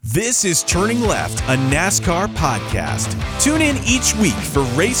This is Turning Left, a NASCAR podcast. Tune in each week for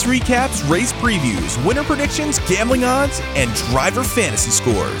race recaps, race previews, winner predictions, gambling odds, and driver fantasy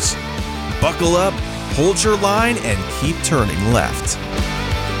scores. Buckle up, hold your line, and keep turning left.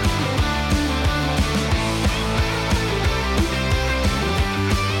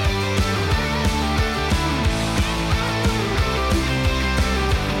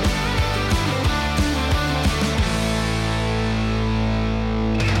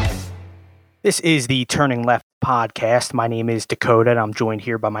 This is the Turning Left podcast. My name is Dakota, and I'm joined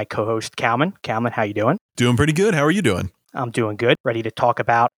here by my co-host, Calman. Calman, how you doing? Doing pretty good. How are you doing? I'm doing good. Ready to talk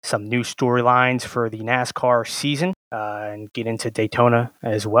about some new storylines for the NASCAR season and get into Daytona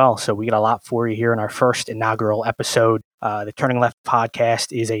as well. So we got a lot for you here in our first inaugural episode. The Turning Left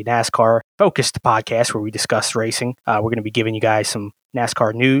podcast is a NASCAR-focused podcast where we discuss racing. We're going to be giving you guys some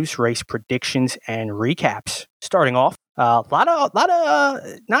NASCAR news, race predictions, and recaps. Starting off, a lot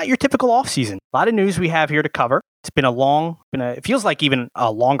of not your typical off season. A lot of news we have here to cover. It's been it feels like even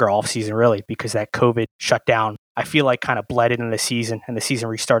a longer off season really, because that COVID shutdown, I feel like kind of bled into the season, and the season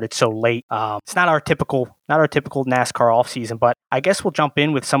restarted so late. It's not our typical NASCAR off season, but I guess we'll jump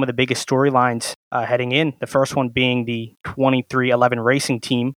in with some of the biggest storylines heading in. The first one being the 2311 Racing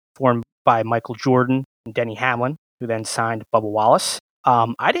Team formed by Michael Jordan and Denny Hamlin, who then signed Bubba Wallace.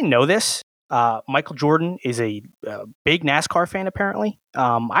 I didn't know this. Michael Jordan is a big NASCAR fan, apparently.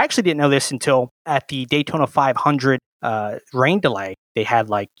 I actually didn't know this until at the Daytona 500 rain delay. They had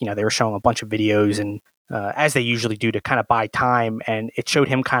they were showing a bunch of videos and as they usually do to kind of buy time. And it showed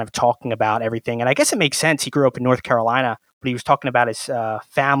him kind of talking about everything. And I guess it makes sense. He grew up in North Carolina, but he was talking about his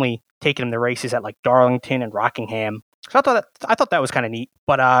family taking him to races at like Darlington and Rockingham. So I thought that was kind of neat.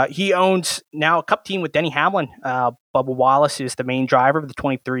 But he owns now a Cup team with Denny Hamlin. Bubba Wallace is the main driver of the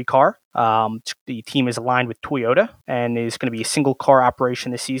 23 car. The team is aligned with Toyota and is going to be a single car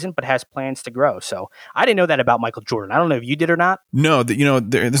operation this season, but has plans to grow. So I didn't know that about Michael Jordan. I don't know if you did or not. No,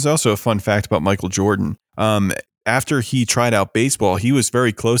 there's also a fun fact about Michael Jordan. After he tried out baseball, he was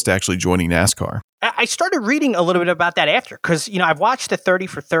very close to actually joining NASCAR. I started reading a little bit about that after, because, I've watched the 30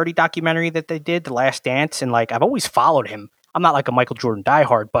 for 30 documentary that they did, The Last Dance, and I've always followed him. I'm not like a Michael Jordan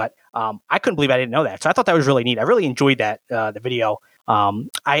diehard, but I couldn't believe I didn't know that. So I thought that was really neat. I really enjoyed that, the video.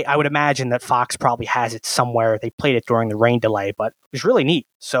 I would imagine that Fox probably has it somewhere. They played it during the rain delay, but it was really neat.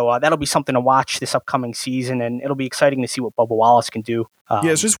 So that'll be something to watch this upcoming season, and it'll be exciting to see what Bubba Wallace can do.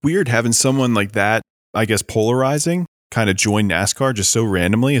 Yeah, it's just weird having someone like that, I guess, polarizing, kind of join NASCAR just so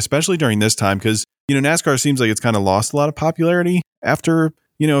randomly, especially during this time, because, NASCAR seems like it's kind of lost a lot of popularity after,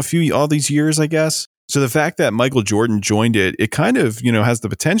 all these years, I guess. So the fact that Michael Jordan joined it kind of, has the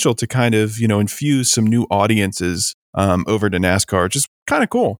potential to kind of, infuse some new audiences over to NASCAR, just kind of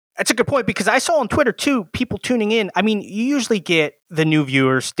cool. That's a good point, because I saw on Twitter, too, people tuning in. I mean, you usually get the new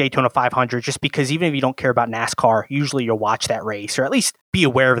viewers, Daytona 500, just because even if you don't care about NASCAR, usually you'll watch that race or at least be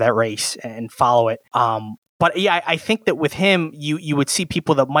aware of that race and follow it. But yeah, I think that with him, you would see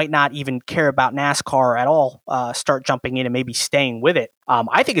people that might not even care about NASCAR at all start jumping in and maybe staying with it.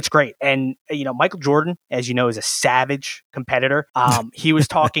 I think it's great. And, Michael Jordan, as you know, is a savage competitor. He was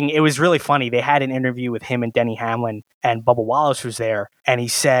talking, it was really funny. They had an interview with him and Denny Hamlin, and Bubba Wallace was there. And he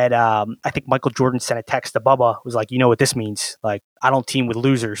said, I think Michael Jordan sent a text to Bubba, was like, you know what this means? Like, I don't team with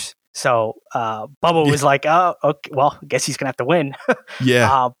losers. So Bubba was like, oh, okay, well, I guess he's going to have to win.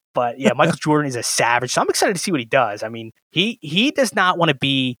 Yeah. But yeah, Michael Jordan is a savage. So I'm excited to see what he does. I mean, he does not want to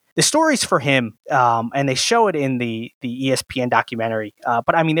be the stories for him. And they show it in the ESPN documentary.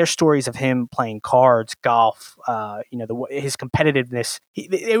 But I mean, there's stories of him playing cards, golf, his competitiveness.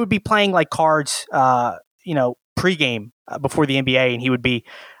 They would be playing like cards, pregame before the NBA. And he would be,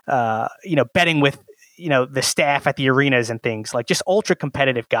 betting with, the staff at the arenas and things, like just ultra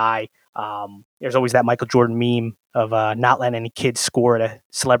competitive guy. There's always that Michael Jordan meme of not letting any kids score at a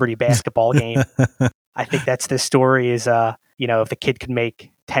celebrity basketball game. I think that's the story is, if the kid could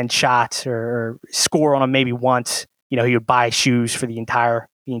make 10 shots or score on him maybe once, he would buy shoes for the entire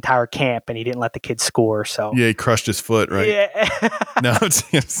camp, and he didn't let the kids score. So yeah, he crushed his foot, right? Yeah. No, I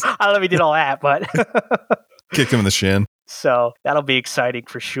don't know if he did all that, but kicked him in the shin. So that'll be exciting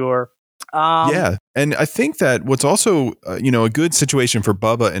for sure. Yeah. And I think that what's also, a good situation for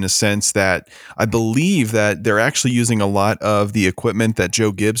Bubba in a sense that I believe that they're actually using a lot of the equipment that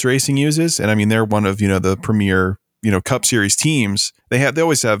Joe Gibbs Racing uses. And I mean, they're one of, the premier, Cup Series teams. They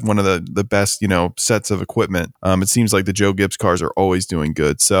always have one of the best, sets of equipment. It seems like the Joe Gibbs cars are always doing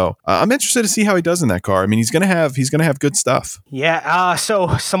good. So I'm interested to see how he does in that car. I mean, he's going to have good stuff. Yeah.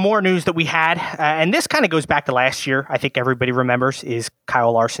 So some more news that we had, and this kind of goes back to last year. I think everybody remembers is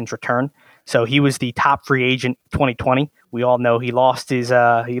Kyle Larson's return. So he was the top free agent 2020. We all know he lost his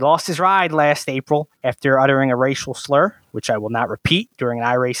ride last April after uttering a racial slur, which I will not repeat, during an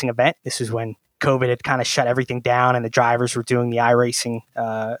iRacing event. This is when COVID had kind of shut everything down and the drivers were doing the iRacing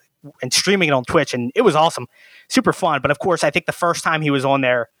and streaming it on Twitch, and it was awesome, super fun. But of course, I think the first time he was on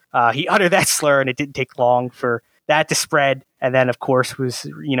there, he uttered that slur, and it didn't take long for that to spread. And then, of course, was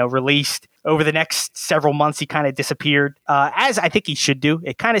released. Over the next several months, he kind of disappeared, as I think he should do.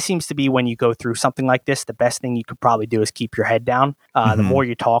 It kind of seems to be when you go through something like this, the best thing you could probably do is keep your head down. The more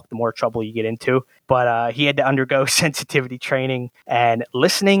you talk, the more trouble you get into. But he had to undergo sensitivity training and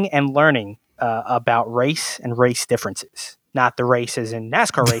listening and learning about race and race differences. Not the races in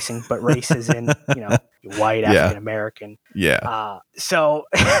NASCAR racing, but races in, white, African American. Yeah. So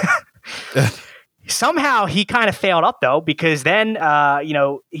somehow he kind of failed up, though, because then,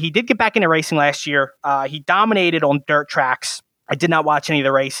 he did get back into racing last year. He dominated on dirt tracks. I did not watch any of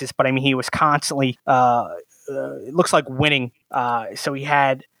the races, but I mean, he was constantly, it looks like, winning. So he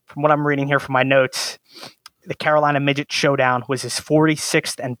had, from what I'm reading here from my notes, the Carolina Midget Showdown was his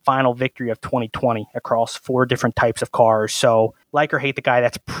 46th and final victory of 2020 across 4 different types of cars. So, like or hate the guy,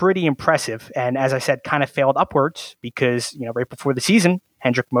 that's pretty impressive. And as I said, kind of failed upwards because, right before the season,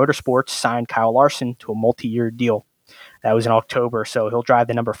 Hendrick Motorsports signed Kyle Larson to a multi-year deal. That was in October. So he'll drive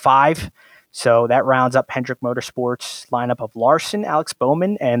the number 5. So that rounds up Hendrick Motorsports lineup of Larson, Alex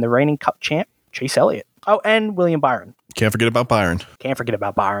Bowman, and the reigning Cup champ, Chase Elliott. Oh, and William Byron. Can't forget about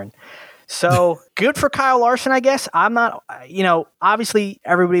Byron. So good for Kyle Larson, I guess. I'm not, obviously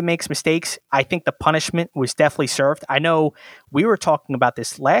everybody makes mistakes. I think the punishment was definitely served. I know we were talking about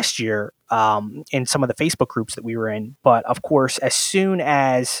this last year in some of the Facebook groups that we were in. But of course, as soon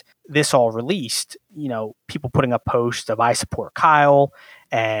as this all released, people putting up posts of I support Kyle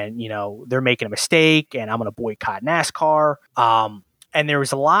and, they're making a mistake and I'm going to boycott NASCAR. And there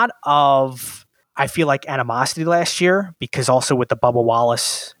was a lot of, I feel like, animosity last year because also with the Bubba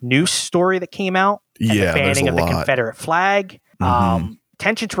Wallace news story that came out and the banning of the Confederate flag,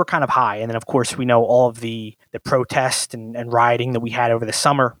 tensions were kind of high. And then, of course, we know all of the protest and rioting that we had over the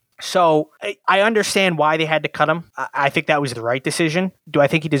summer. So I understand why they had to cut him. I think that was the right decision. Do I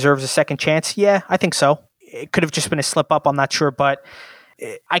think he deserves a second chance? Yeah, I think so. It could have just been a slip up. I'm not sure, but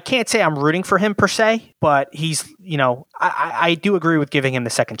I can't say I'm rooting for him per se, but he's, I do agree with giving him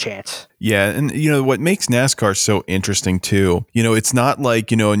the second chance. Yeah. And, what makes NASCAR so interesting too, it's not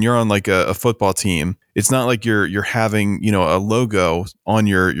like, and you're on like a football team. It's not like you're having, a logo on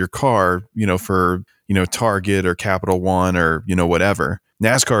your car, for, Target or Capital One or, whatever.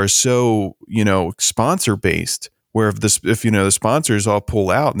 NASCAR is so, sponsor based. Where if the sponsors all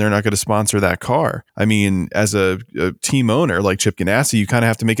pull out and they're not going to sponsor that car, I mean, as a team owner like Chip Ganassi, you kind of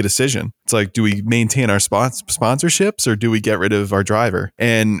have to make a decision. It's like, do we maintain our sponsorships or do we get rid of our driver?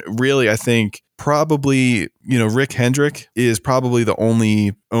 And really, I think probably, Rick Hendrick is probably the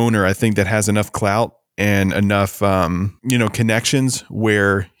only owner I think that has enough clout and enough, connections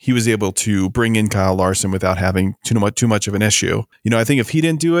where he was able to bring in Kyle Larson without having too much of an issue. I think if he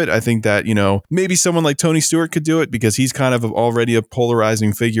didn't do it, I think that, maybe someone like Tony Stewart could do it because he's kind of already a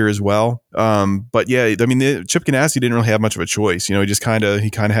polarizing figure as well. But yeah, I mean, Chip Ganassi didn't really have much of a choice. He kind of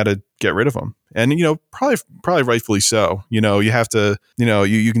had to get rid of him. And, probably rightfully so. You have to,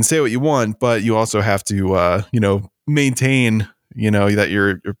 you can say what you want, but you also have to, maintain that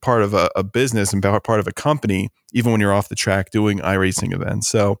you're part of a business and part of a company, even when you're off the track doing iRacing events.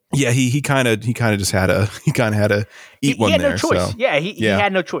 So yeah, he kind of just had to eat one there. No choice. So, he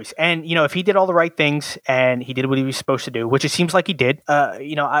had no choice. And if he did all the right things and he did what he was supposed to do, which it seems like he did,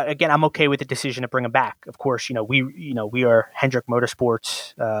 again, I'm okay with the decision to bring him back. Of course, we are Hendrick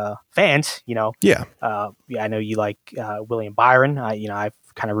Motorsports fans. Yeah. I know you like William Byron. I've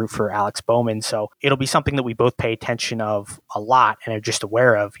kind of root for Alex Bowman. So it'll be something that we both pay attention of a lot and are just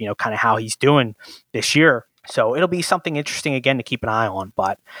aware of, kind of how he's doing this year. So it'll be something interesting again to keep an eye on.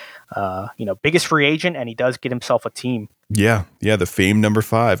 But, biggest free agent, and he does get himself a team. Yeah. Yeah. The famed number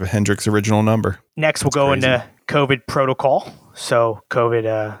 5, Hendrick's original number. Next, we'll go into COVID protocol. So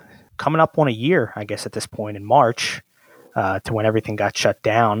COVID coming up on a year, I guess, at this point in March to when everything got shut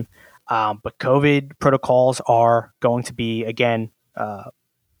down. But COVID protocols are going to be, again,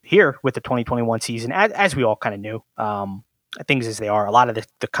 here with the 2021 season, as we all kind of knew, things as they are. A lot of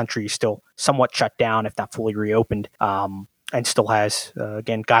the country is still somewhat shut down, if not fully reopened, and still has,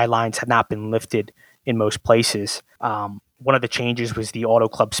 again, guidelines have not been lifted in most places. One of the changes was the Auto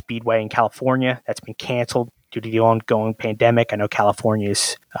Club Speedway in California. That's been canceled. due to the ongoing pandemic. I know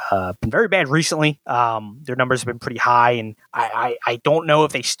California's been very bad recently. Their numbers have been pretty high, and I don't know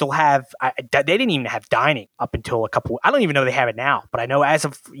if they still have. They didn't even have dining up until a couple. I don't even know they have it now, but I know as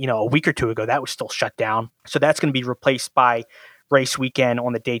of a week or two ago that was still shut down. So that's going to be replaced by race weekend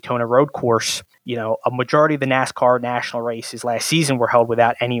on the Daytona road course. A majority of the NASCAR national races last season were held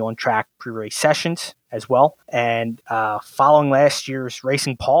without any on-track pre-race sessions as well. And following last year's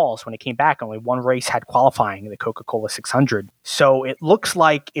racing pause, when it came back, only one race had qualifying, the Coca-Cola 600. So it looks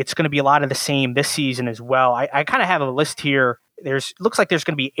like it's going to be a lot of the same this season as well. I kind of have a list here. Looks like there's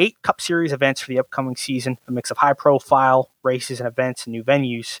going to be 8 Cup Series events for the upcoming season, a mix of high-profile races and events and new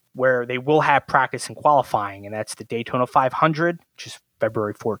venues where they will have practice and qualifying, and that's the Daytona 500, which is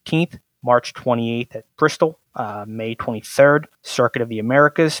February 14th, March 28th at Bristol, May 23rd, Circuit of the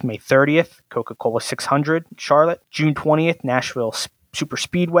Americas, May 30th, Coca-Cola 600, Charlotte, June 20th, Nashville Super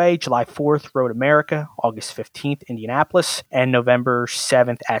Speedway, July 4th, Road America, August 15th, Indianapolis, and November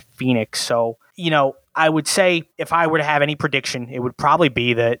 7th at Phoenix. So, I would say if I were to have any prediction, it would probably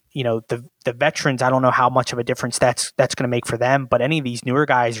be that, the veterans, I don't know how much of a difference that's going to make for them, but any of these newer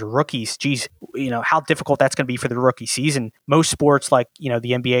guys or rookies, geez, how difficult that's going to be for the rookie season. Most sports like, the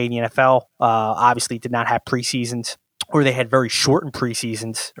NBA and the NFL obviously did not have preseasons, or they had very shortened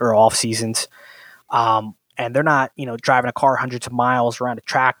preseasons or off seasons. And they're not, driving a car hundreds of miles around a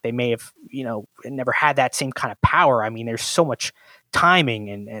track. They may have, never had that same kind of power. I mean, there's so much timing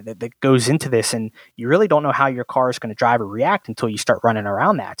and that goes into this, and you really don't know how your car is going to drive or react until you start running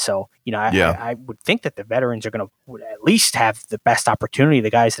around that. So, I would think that the veterans are going to at least have the best opportunity. The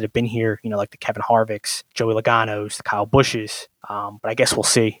guys that have been here, like the Kevin Harvicks, Joey Logano's, the Kyle Bushes. But I guess we'll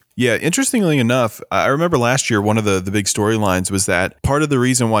see. Yeah, interestingly enough, I remember last year one of the big storylines was that part of the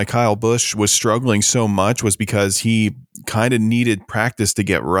reason why Kyle Busch was struggling so much was because he kind of needed practice to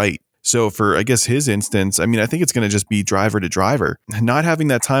get right. So for, I guess, his instance, I think it's going to just be driver to driver. Not having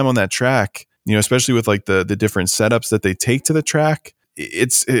that time on that track, especially with like the different setups that they take to the track,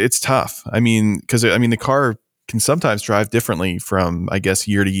 it's tough. Because the car can sometimes drive differently from, I guess,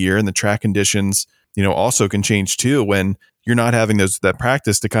 year to year, and the track conditions, also can change too when you're not having that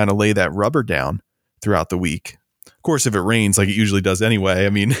practice to kind of lay that rubber down throughout the week. Of course, if it rains like it usually does anyway,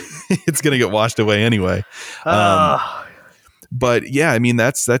 it's going to get washed away anyway. But yeah,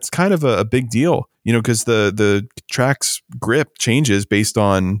 that's kind of a big deal, because the track's grip changes based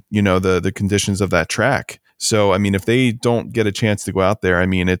on, the conditions of that track. So, if they don't get a chance to go out there,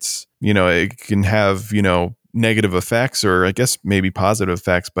 it's, it can have, negative effects, or I guess maybe positive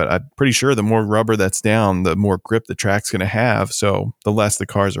effects, but I'm pretty sure the more rubber that's down, the more grip the track's going to have. So the less the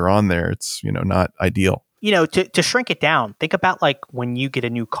cars are on there, it's, not ideal. To shrink it down, think about like when you get a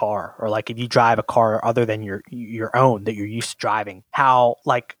new car, or like if you drive a car other than your own that you're used to driving, how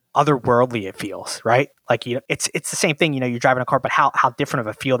like otherworldly it feels, right? Like, it's the same thing, you're driving a car, but how different of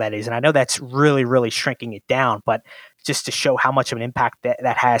a feel that is. And I know that's really, really shrinking it down, but just to show how much of an impact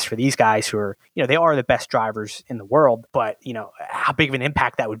that has for these guys who are, they are the best drivers in the world, but how big of an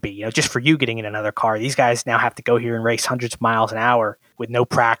impact that would be, just for you getting in another car. These guys now have to go here and race hundreds of miles an hour with no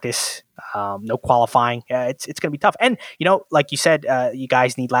practice, no qualifying. It's going to be tough. And, like you said, you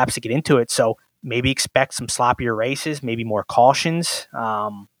guys need laps to get into it. So maybe expect some sloppier races, maybe more cautions.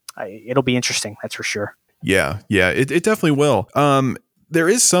 It'll be interesting. That's for sure. Yeah, it definitely will. There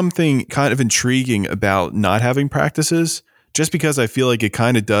is something kind of intriguing about not having practices, just because I feel like it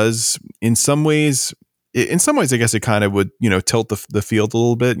kind of does in some ways. I guess it kind of would, tilt the field a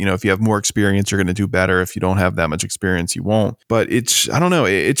little bit. If you have more experience, you're going to do better. If you don't have that much experience, you won't. But I don't know.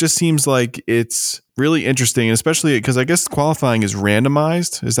 It just seems like it's really interesting, especially because I guess qualifying is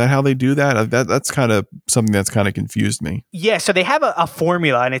randomized. Is that how they do that? That's kind of something that's kind of confused me. Yeah. So they have a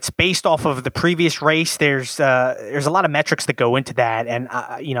formula, and it's based off of the previous race. There's a lot of metrics that go into that. And,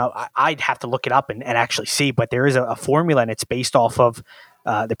 I'd have to look it up and actually see, but there is a formula, and it's based off of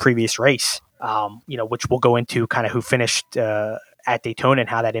the previous race. Which we'll go into kind of who finished at Daytona and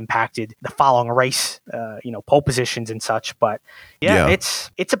how that impacted the following race, pole positions and such. But yeah.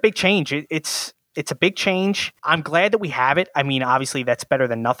 It's a big change. It's a big change. I'm glad that we have it. Obviously that's better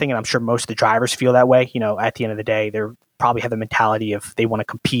than nothing. And I'm sure most of the drivers feel that way. At the end of the day, they're probably have the mentality of they want to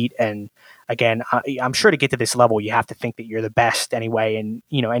compete. And again, I'm sure to get to this level, you have to think that you're the best anyway. And,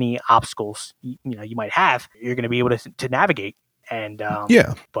 any obstacles, you might have, you're going to be able to navigate. And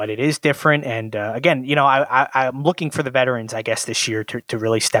Yeah. but it is different. And again, I'm looking for the veterans, I guess, this year to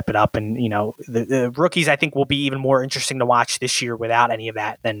really step it up. And the rookies, I think, will be even more interesting to watch this year without any of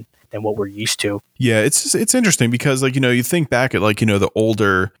that than what we're used to. Yeah, it's interesting because you think back at the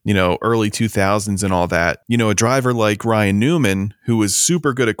older, early 2000s and all that. A driver like Ryan Newman, who was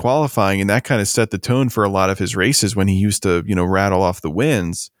super good at qualifying, and that kind of set the tone for a lot of his races when he used to, rattle off the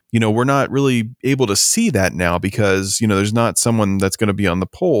wins. We're not really able to see that now because, there's not someone that's going to be on the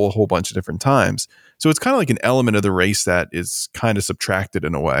pole a whole bunch of different times. So it's kind of like an element of the race that is kind of subtracted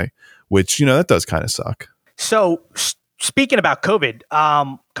in a way, which, that does kind of suck. So speaking about COVID,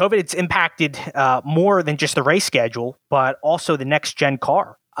 it's impacted more than just the race schedule, but also the next gen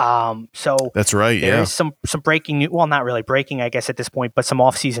car. So that's right. There is some breaking news. Well, not really breaking, I guess, at this point, but some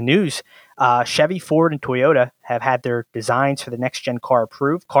off-season news. Chevy, Ford, and Toyota have had their designs for the next gen car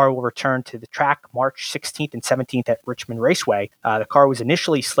approved. Car will return to the track March 16th and 17th at Richmond Raceway. The car was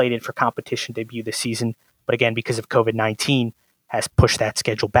initially slated for competition debut this season, but again, because of COVID-19, has pushed that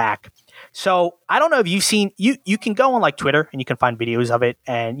schedule back. So I don't know if you've seen, you can go on like Twitter and you can find videos of it,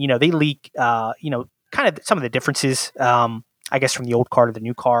 and they leak kind of some of the differences, I guess, from the old car to the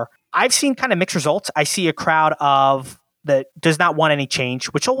new car. I've seen kind of mixed results. I see a crowd that does not want any change,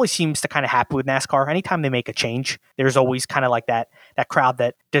 which always seems to kind of happen with NASCAR. Anytime they make a change, there's always kind of like that crowd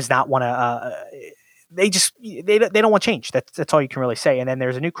that does not want to. They don't want change. That's all you can really say. And then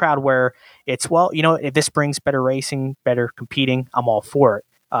there's a new crowd where it's, well, if this brings better racing, better competing, I'm all for it.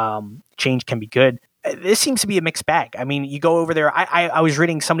 Change can be good. This seems to be a mixed bag. I mean, you go over there. I was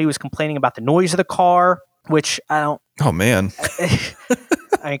reading somebody was complaining about the noise of the car, which I don't. Oh man.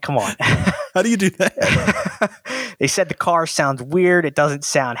 I mean, come on. How do you do that? They said the car sounds weird. It doesn't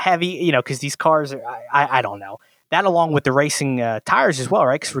sound heavy, because these cars are, I don't know. That along with the racing tires as well,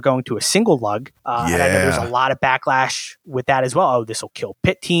 right? Because we're going to a single lug. And I know there's a lot of backlash with that as well. Oh, this will kill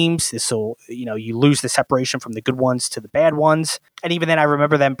pit teams. This will, you lose the separation from the good ones to the bad ones. And even then, I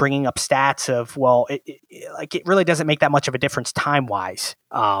remember them bringing up stats of, well, it really doesn't make that much of a difference time-wise.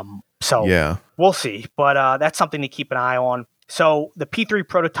 So yeah, we'll see. But that's something to keep an eye on. So the P3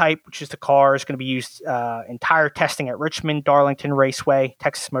 prototype, which is the car, is going to be used in tire testing at Richmond, Darlington Raceway,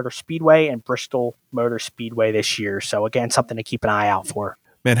 Texas Motor Speedway, and Bristol Motor Speedway this year. So again, something to keep an eye out for.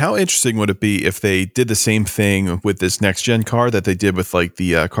 Man, how interesting would it be if they did the same thing with this next gen car that they did with like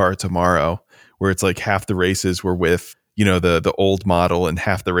the car tomorrow, where it's like half the races were with the old model and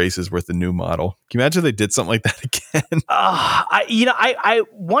half the races with the new model. Can you imagine if they did something like that again? I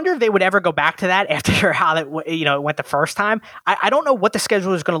wonder if they would ever go back to that after how that it went the first time. I don't know what the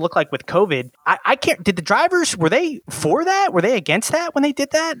schedule is going to look like with COVID. I can't. Did the drivers, were they for that? Were they against that when they did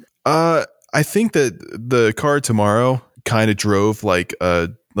that? I think that the car tomorrow kind of drove like a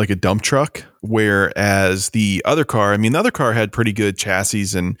dump truck, whereas the other car had pretty good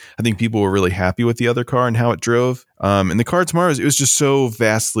chassis, and I think people were really happy with the other car and how it drove. And the car tomorrow, it was just so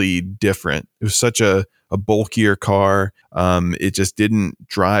vastly different. It was such a bulkier car. It just didn't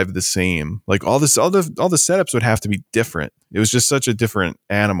drive the same. Like all the setups would have to be different. It was just such a different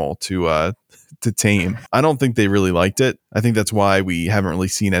animal to tame. I don't think they really liked it. I think that's why we haven't really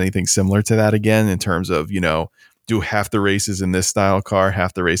seen anything similar to that again in terms of, do half the races in this style car,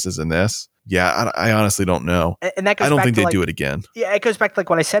 half the races in this. Yeah, I honestly don't know. And that goes I don't back think to they do it again. Yeah, it goes back to like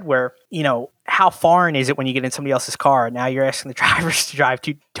what I said where, how foreign is it when you get in somebody else's car? Now you're asking the drivers to drive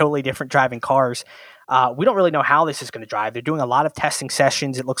two totally different driving cars. We don't really know how this is going to drive. They're doing a lot of testing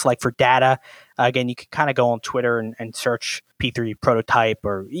sessions, it looks like, for data. Again, you can kind of go on Twitter and search P3 prototype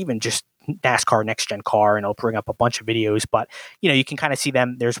or even just NASCAR next gen car, and it'll bring up a bunch of videos. But you can kind of see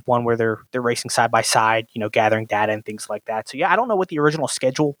them. There's one where they're racing side by side, gathering data and things like that. So yeah, I don't know what the original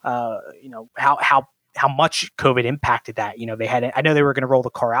schedule, how much COVID impacted that. They had. I know they were going to roll the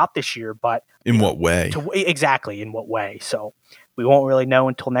car out this year, but in what way? Exactly, in what way? So we won't really know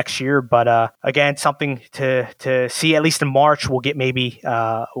until next year. But again, something to see at least in March. We'll get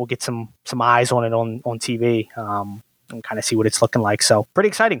we'll get some eyes on it on TV. And kind of see what it's looking like. So pretty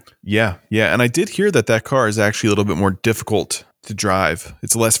exciting. Yeah. And I did hear that car is actually a little bit more difficult to drive.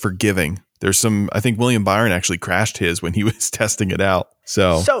 It's less forgiving. There's I think William Byron actually crashed his when he was testing it out.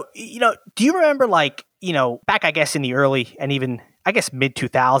 So do you remember back, I guess, in the early and even, I guess, mid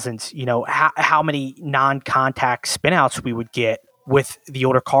 2000s, how many non-contact spinouts we would get with the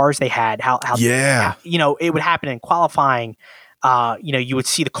older cars they had? It would happen in qualifying. You would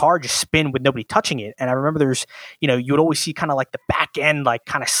see the car just spin with nobody touching it. And I remember there's, you would always see kind of like the back end, like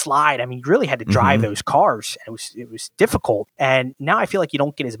kind of slide. I mean, you really had to drive those cars. And it was difficult. And now I feel like you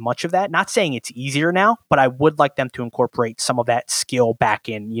don't get as much of that. Not saying it's easier now, but I would like them to incorporate some of that skill back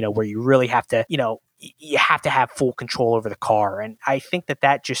in, where you really have to, you have to have full control over the car. And I think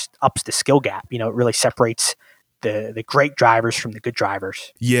that just ups the skill gap. It really separates the great drivers from the good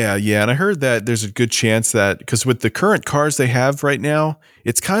drivers. Yeah. And I heard that there's a good chance that, because with the current cars they have right now,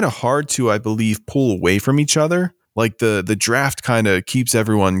 it's kind of hard to, I believe, pull away from each other. Like the draft kind of keeps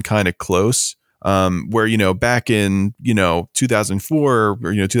everyone kind of close. Where, back in, 2004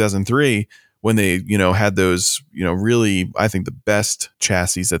 or, 2003, when they, had those, really, I think the best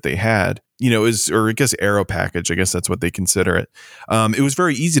chassis that they had, or I guess aero package, I guess that's what they consider it. It was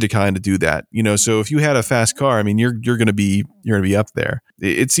very easy to kind of do that, so if you had a fast car, I mean, you're going to be up there.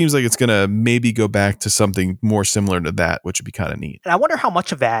 It seems like it's going to maybe go back to something more similar to that, which would be kind of neat. And I wonder how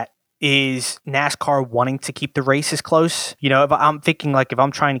much of that is NASCAR wanting to keep the races close. If I'm thinking if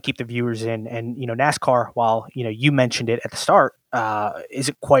I'm trying to keep the viewers in, and NASCAR, while you mentioned it at the start,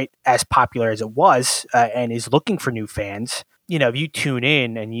 isn't quite as popular as it was, and is looking for new fans. If you tune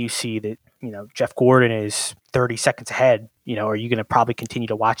in and you see that Jeff Gordon is 30 seconds ahead, are you going to probably continue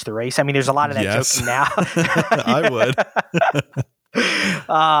to watch the race? I mean, there's a lot of that joking now. I would.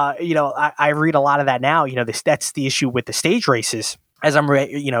 I read a lot of that now. That's the issue with the stage races. As I'm,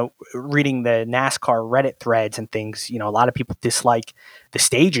 reading the NASCAR Reddit threads and things, a lot of people dislike the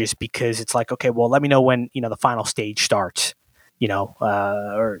stages because it's like, okay, well, let me know when, the final stage starts,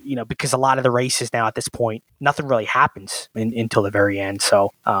 because a lot of the races now at this point, nothing really happens until the very end.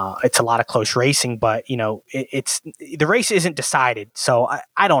 So it's a lot of close racing, but, it's the race isn't decided. So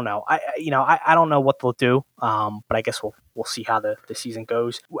I don't know. I don't know what they'll do, but I guess we'll see how the season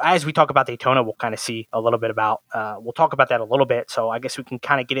goes. As we talk about Daytona, we'll kind of see a little bit about, we'll talk about that a little bit. So I guess we can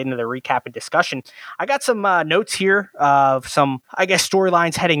kind of get into the recap and discussion. I got some notes here of some, I guess,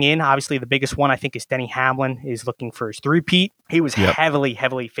 storylines heading in. Obviously, the biggest one I think is Denny Hamlin is looking for his three-peat. He was heavily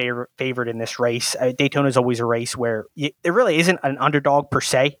favored in this race. Daytona is always a race where there really isn't an underdog per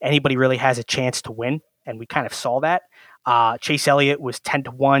se. Anybody really has a chance to win, and we kind of saw that. Chase Elliott was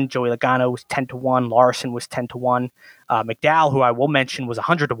 10-1. Joey Logano was 10-1. Larson was 10-1. McDowell, who I will mention, was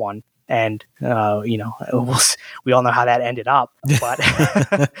 100-1. And, we all know how that ended up.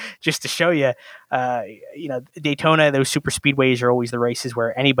 But just to show you, Daytona, those super speedways are always the races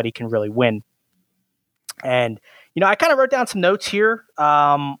where anybody can really win. And, I kind of wrote down some notes here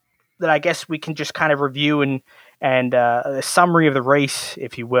that I guess we can just kind of review and a summary of the race,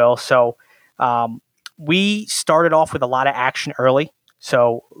 if you will. So, we started off with a lot of action early.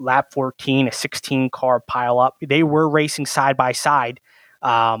 So lap 14, a 16-car pileup. They were racing side by side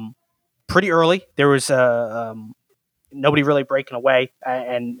pretty early. There was nobody really breaking away.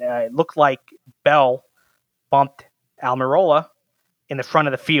 And it looked like Bell bumped Almirola in the front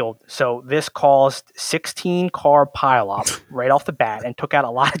of the field. So this caused 16-car pileup right off the bat and took out a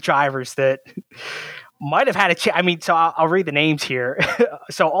lot of drivers that might have had a chance. I mean, so I'll read the names here.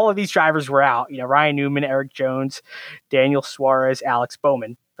 So all of these drivers were out. Ryan Newman, Eric Jones, Daniel Suarez, Alex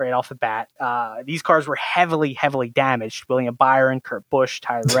Bowman, right off the bat. These cars were heavily, heavily damaged. William Byron, Kurt Busch,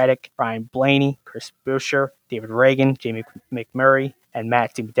 Tyler Reddick, Ryan Blaney, Chris Buescher, David Reagan, Jamie McMurray, and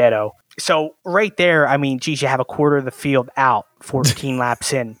Matt DiMatteo. So right there, I mean, geez, you have a quarter of the field out 14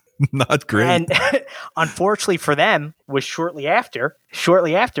 laps in. Not great. And unfortunately for them, was shortly after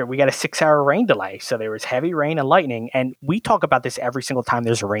we got a 6-hour rain delay. So there was heavy rain and lightning. And we talk about this every single time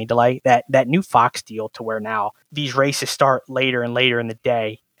there's a rain delay, that new Fox deal to where now these races start later and later in the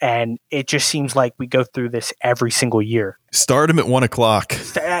day. And it just seems like we go through this every single year. Start them at 1 o'clock.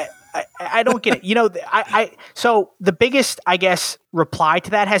 I don't get it. So the biggest, I guess, reply to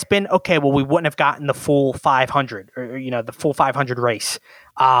that has been, okay, well, we wouldn't have gotten the full 500 or, the full 500 race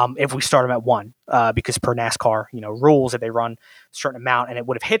if we start them at 1 because per NASCAR, rules that they run a certain amount and it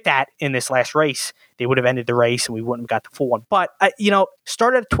would have hit that in this last race. They would have ended the race and we wouldn't have got the full one. But,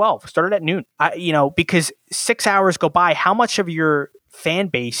 started at 12, started at noon, because 6 hours go by. How much of your fan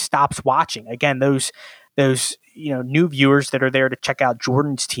base stops watching? Again, those new viewers that are there to check out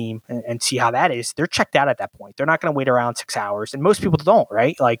Jordan's team and see how that is, they're checked out at that point. They're not going to wait around 6 hours. And most people don't,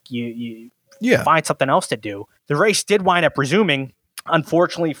 right? Like you find something else to do. The race did wind up resuming.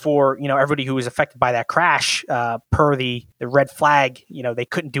 Unfortunately for, everybody who was affected by that crash, per the red flag, they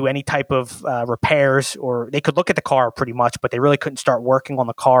couldn't do any type of repairs, or they could look at the car pretty much, but they really couldn't start working on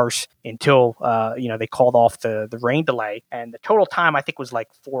the cars until, they called off the rain delay. And the total time, I think, was like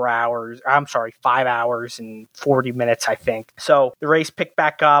 5 hours and 40 minutes, I think. So the race picked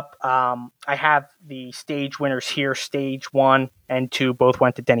back up. I have the stage winners here. Stage 1 and 2 both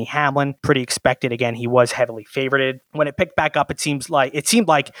went to Denny Hamlin. Pretty expected. Again, he was heavily favorited. When it picked back up, it seemed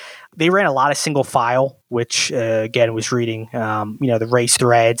like they ran a lot of single file, which again was reading the race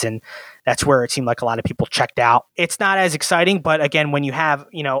threads, and that's where it seemed like a lot of people checked out. It's not as exciting, but again, when you have,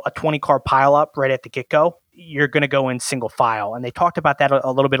 a 20 car pileup right at the get-go, you're going to go in single file. And they talked about that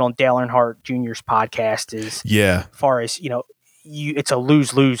a little bit on Dale Earnhardt Jr.'s podcast as far as, it's a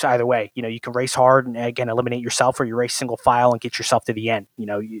lose-lose either way. You can race hard and, again, eliminate yourself, or you race single file and get yourself to the end.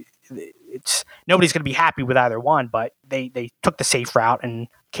 It's nobody's going to be happy with either one, but they took the safe route, and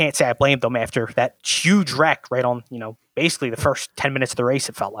can't say I blamed them after that huge wreck right on, basically the first 10 minutes of the race,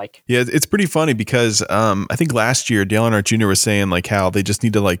 it felt like. Yeah, it's pretty funny because I think last year Dale Earnhardt Jr. was saying like how they just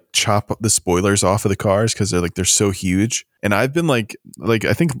need to like chop the spoilers off of the cars because they're so huge. And I've been like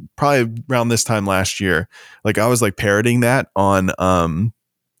I think probably around this time last year, like I was like parroting that on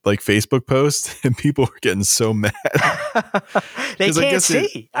like Facebook posts, and people were getting so mad. They can't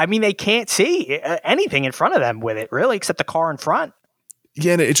see. They can't see anything in front of them with it, really, except the car in front.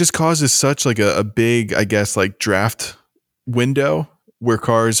 Yeah, and it just causes such like a big, I guess, like draft window where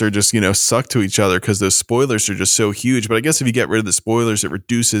cars are just, sucked to each other because those spoilers are just so huge. But I guess if you get rid of the spoilers, it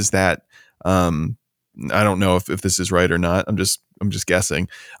reduces that. I don't know if this is right or not. I'm just guessing.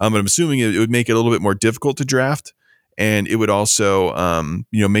 But I'm assuming it would make it a little bit more difficult to draft. And it would also,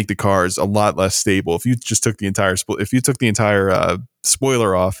 make the cars a lot less stable. If you just took the entire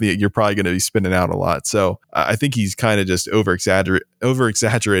spoiler off, you're probably going to be spinning out a lot. So I think he's kind of just over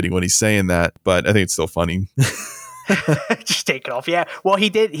exaggerating when he's saying that, but I think it's still funny. Just take it off. Yeah. Well, he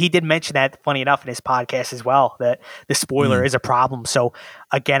did mention that, funny enough, in his podcast as well, that the spoiler is a problem. So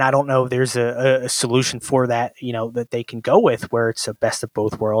again, I don't know if there's a solution for that, that they can go with where it's a best of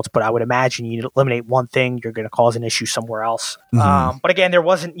both worlds, but I would imagine you eliminate one thing, you're going to cause an issue somewhere else. But again, there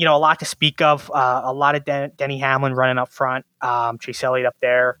wasn't, a lot to speak of. A lot of Denny Hamlin running up front, Chase Elliott up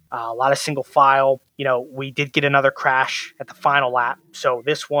there, a lot of single file. We did get another crash at the final lap. So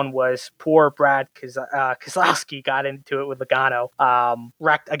this one was poor Brad Keselowski got into it with Logano.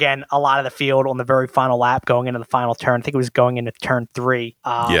 Wrecked, again, a lot of the field on the very final lap going into the final turn. I think it was going into turn 3.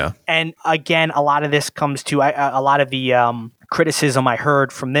 And again, a lot of this comes to a lot of the criticism I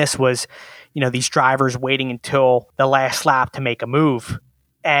heard from this was, these drivers waiting until the last lap to make a move.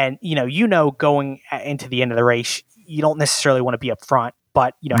 And, going into the end of the race, you don't necessarily want to be up front.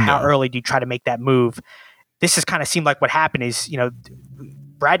 But, how early do you try to make that move? This has kind of seemed like what happened is,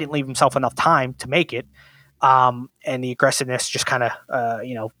 Brad didn't leave himself enough time to make it. And the aggressiveness just kind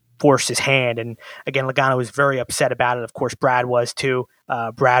of, forced his hand. And again, Logano was very upset about it. Of course, Brad was too.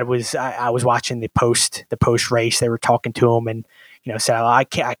 Brad was, I was watching the post race. They were talking to him and, said, I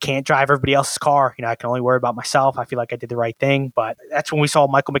can't drive everybody else's car. I can only worry about myself. I feel like I did the right thing. But that's when we saw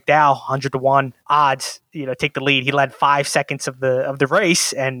Michael McDowell, 100-1 odds, take the lead. He led 5 seconds of the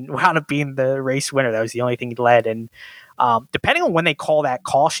race and wound up being the race winner. That was the only thing he led. And depending on when they call that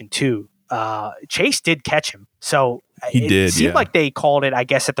caution too, Chase did catch him. So it seemed like they called it, I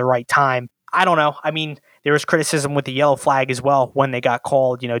guess, at the right time. I don't know. There was criticism with the yellow flag as well when they got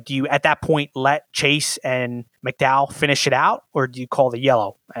called. Do you at that point let Chase and McDowell finish it out, or do you call the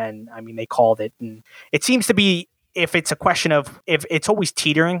yellow? And they called it. And it seems to be, if it's a question of, if it's always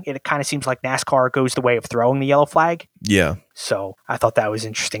teetering, it kind of seems like NASCAR goes the way of throwing the yellow flag. Yeah. So I thought that was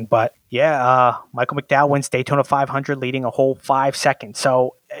interesting. But yeah, Michael McDowell wins Daytona 500, leading a whole 5 seconds.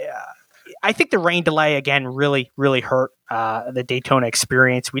 So I think the rain delay, again, really, really hurt the Daytona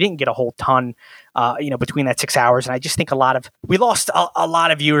experience. We didn't get a whole ton, between that 6 hours. And I just think we lost a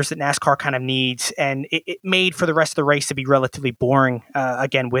lot of viewers that NASCAR kind of needs. And it made for the rest of the race to be relatively boring,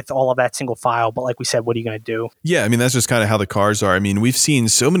 again, with all of that single file. But like we said, what are you going to do? Yeah, that's just kind of how the cars are. We've seen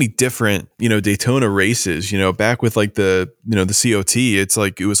so many different, Daytona races, back with like the COT, it's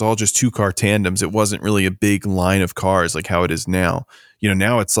like it was all just 2-car tandems. It wasn't really a big line of cars like how it is now.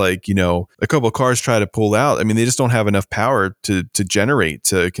 Now it's like, a couple of cars try to pull out. They just don't have enough power to generate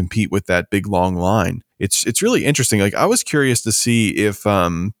to compete with that big long line. It's really interesting. Like I was curious to see if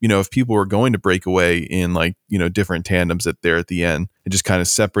if people were going to break away in like, different tandems at the end and just kind of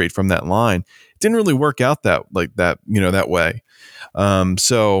separate from that line. It didn't really work out that way. It's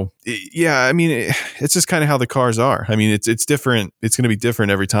just kind of how the cars are. It's different. It's going to be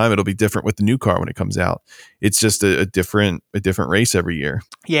different every time. It'll be different with the new car when it comes out. It's just a different race every year.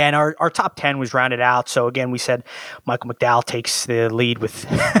 Yeah. And our top 10 was rounded out. So again, we said Michael McDowell takes the lead with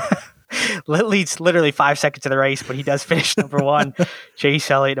leads literally 5 seconds of the race, but he does finish number 1. Chase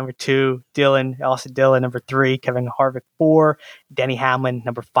Elliott, number 2. Austin Dillon, number 3. Kevin Harvick, 4. Denny Hamlin,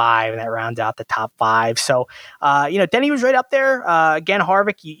 number 5. And that rounds out the top 5. So, Denny was right up there. Again,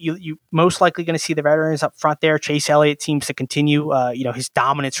 Harvick, you most likely going to see the veterans up front there. Chase Elliott seems to continue, his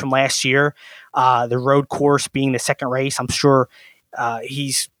dominance from last year. The road course being the second race, I'm sure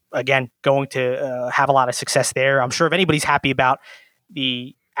he's, again, going to have a lot of success there. I'm sure if anybody's happy about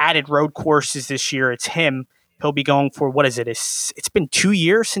the added road courses this year. It's him. He'll be going for, what is it? It's been 2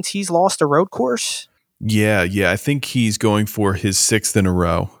 years since he's lost a road course. Yeah. I think he's going for his 6th in a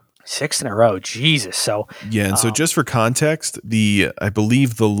row. 6 in a row. Jesus. So yeah. And so just for context, I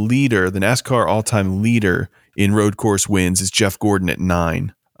believe the NASCAR all-time leader in road course wins is Jeff Gordon at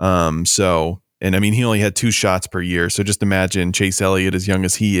 9. And I mean, he only had 2 shots per year. So just imagine Chase Elliott, as young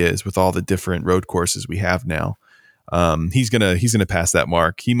as he is, with all the different road courses we have now. He's gonna pass that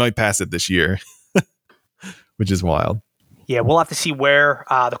mark. He might pass it this year, which is wild. Yeah, we'll have to see where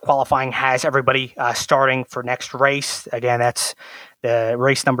the qualifying has everybody starting for next race. Again, that's the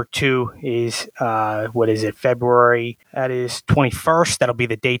race number 2 is, February? That is 21st. That'll be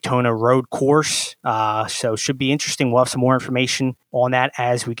the Daytona Road Course. So should be interesting. We'll have some more information on that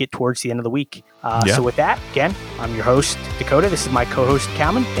as we get towards the end of the week. So with that, again, I'm your host, Dakota. This is my co-host,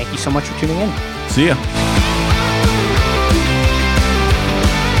 Calman. Thank you so much for tuning in. See ya.